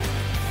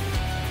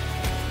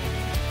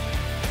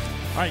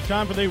All right,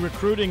 time for the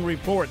recruiting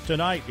report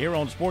tonight here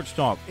on Sports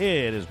Talk.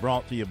 It is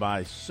brought to you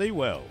by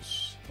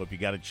Seawells. Hope you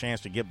got a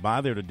chance to get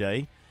by there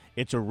today.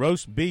 It's a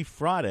roast beef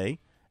Friday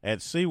at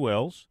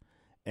Seawells,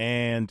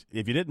 and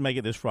if you didn't make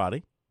it this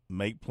Friday,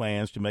 make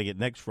plans to make it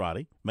next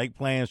Friday. Make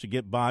plans to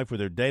get by for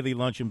their daily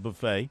luncheon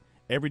buffet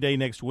every day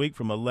next week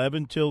from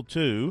 11 till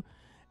 2.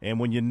 And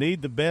when you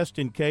need the best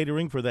in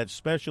catering for that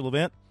special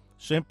event,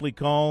 simply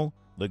call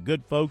the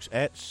good folks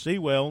at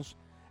Seawells,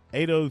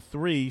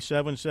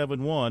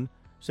 803-771-7385,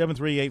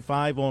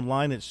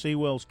 online at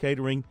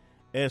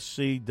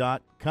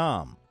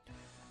SeawellsCateringSC.com.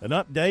 An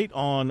update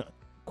on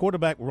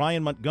quarterback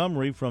Ryan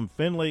Montgomery from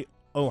Findlay,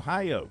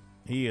 Ohio.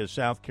 He is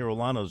South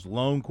Carolina's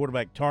lone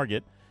quarterback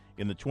target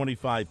in the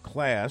 25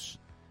 class.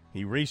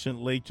 He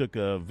recently took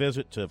a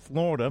visit to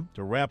Florida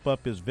to wrap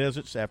up his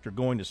visits after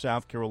going to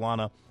South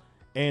Carolina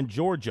and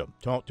Georgia.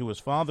 Talked to his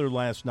father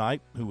last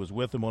night, who was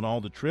with him on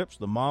all the trips.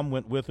 The mom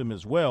went with him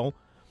as well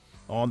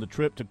on the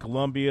trip to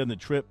Columbia and the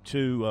trip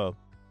to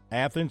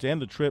Athens and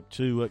the trip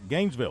to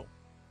Gainesville.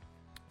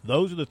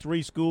 Those are the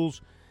three schools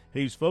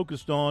he's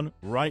focused on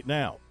right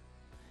now.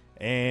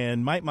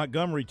 And Mike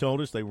Montgomery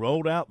told us they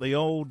rolled out the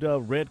old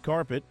red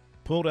carpet,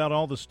 pulled out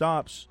all the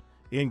stops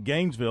in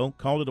Gainesville,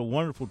 called it a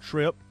wonderful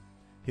trip.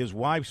 His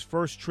wife's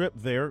first trip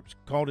there,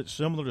 called it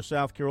similar to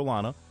South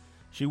Carolina.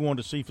 She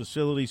wanted to see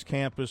facilities,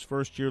 campus,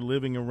 first-year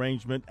living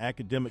arrangement,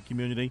 academic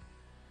community.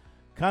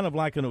 Kind of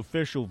like an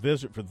official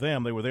visit for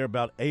them. They were there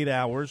about 8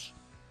 hours.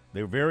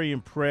 They were very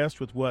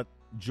impressed with what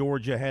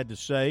Georgia had to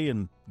say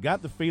and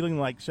got the feeling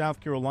like South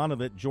Carolina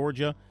that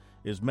Georgia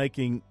is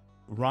making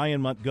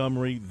Ryan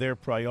Montgomery their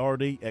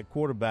priority at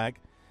quarterback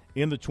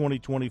in the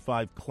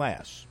 2025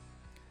 class.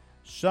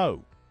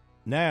 So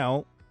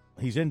now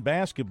he's in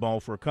basketball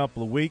for a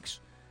couple of weeks.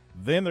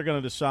 Then they're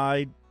going to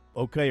decide,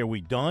 okay, are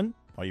we done?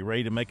 Are you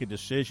ready to make a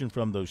decision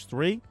from those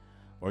three?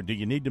 Or do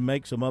you need to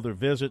make some other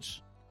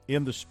visits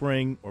in the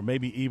spring or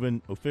maybe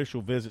even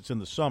official visits in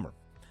the summer?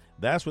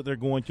 That's what they're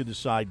going to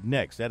decide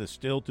next. That is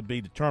still to be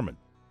determined.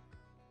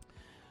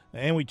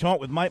 And we talked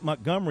with Mike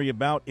Montgomery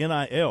about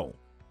NIL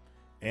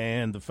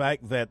and the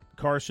fact that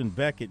Carson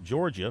Beck at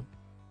Georgia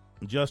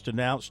just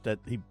announced that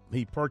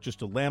he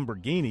purchased a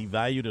Lamborghini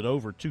valued at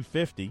over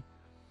 $250.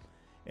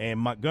 And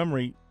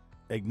Montgomery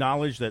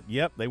acknowledged that,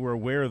 yep, they were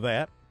aware of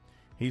that.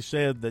 He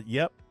said that,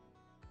 yep,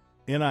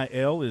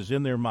 NIL is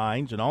in their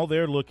minds, and all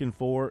they're looking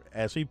for,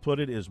 as he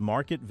put it, is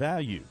market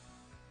value.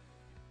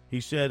 He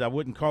said, I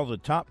wouldn't call it a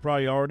top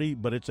priority,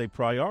 but it's a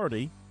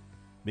priority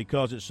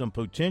because it's some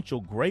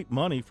potential great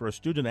money for a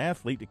student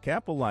athlete to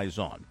capitalize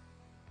on.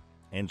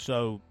 And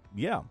so,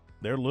 yeah,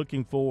 they're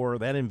looking for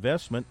that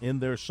investment in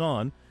their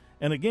son.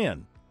 And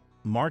again,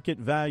 market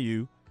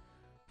value,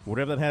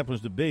 whatever that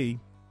happens to be,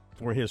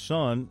 for his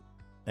son.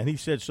 And he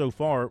said so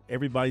far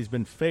everybody's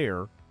been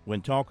fair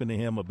when talking to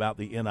him about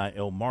the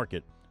NIL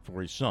market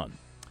for his son.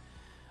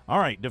 All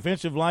right,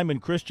 defensive lineman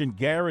Christian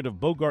Garrett of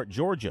Bogart,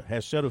 Georgia,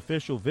 has set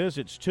official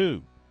visits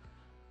to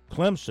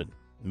Clemson,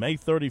 May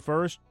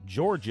 31st,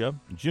 Georgia,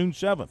 June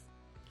 7th.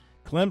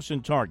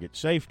 Clemson target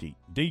safety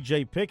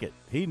DJ Pickett.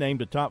 He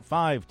named a top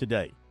 5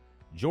 today.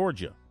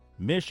 Georgia,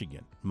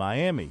 Michigan,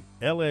 Miami,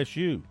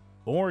 LSU,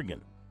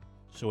 Oregon.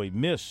 So a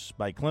miss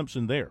by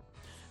Clemson there.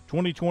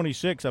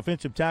 2026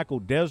 offensive tackle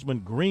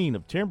Desmond Green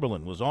of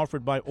Timberland was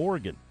offered by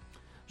Oregon.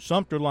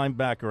 Sumter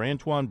linebacker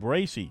Antoine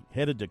Bracey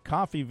headed to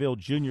Coffeyville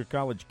Junior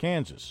College,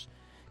 Kansas.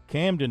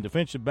 Camden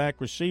defensive back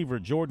receiver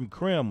Jordan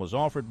Krim was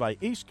offered by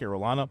East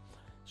Carolina.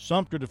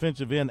 Sumter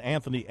defensive end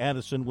Anthony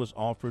Addison was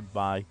offered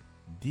by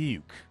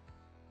Duke.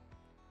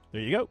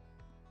 There you go.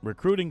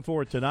 Recruiting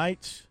for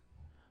tonight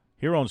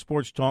here on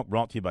Sports Talk,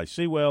 brought to you by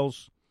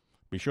Seawells.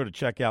 Be sure to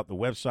check out the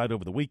website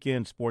over the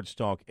weekend,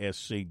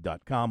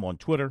 sportstalksc.com, on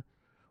Twitter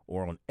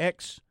or on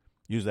X.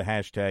 Use the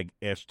hashtag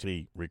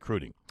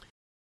STRecruiting.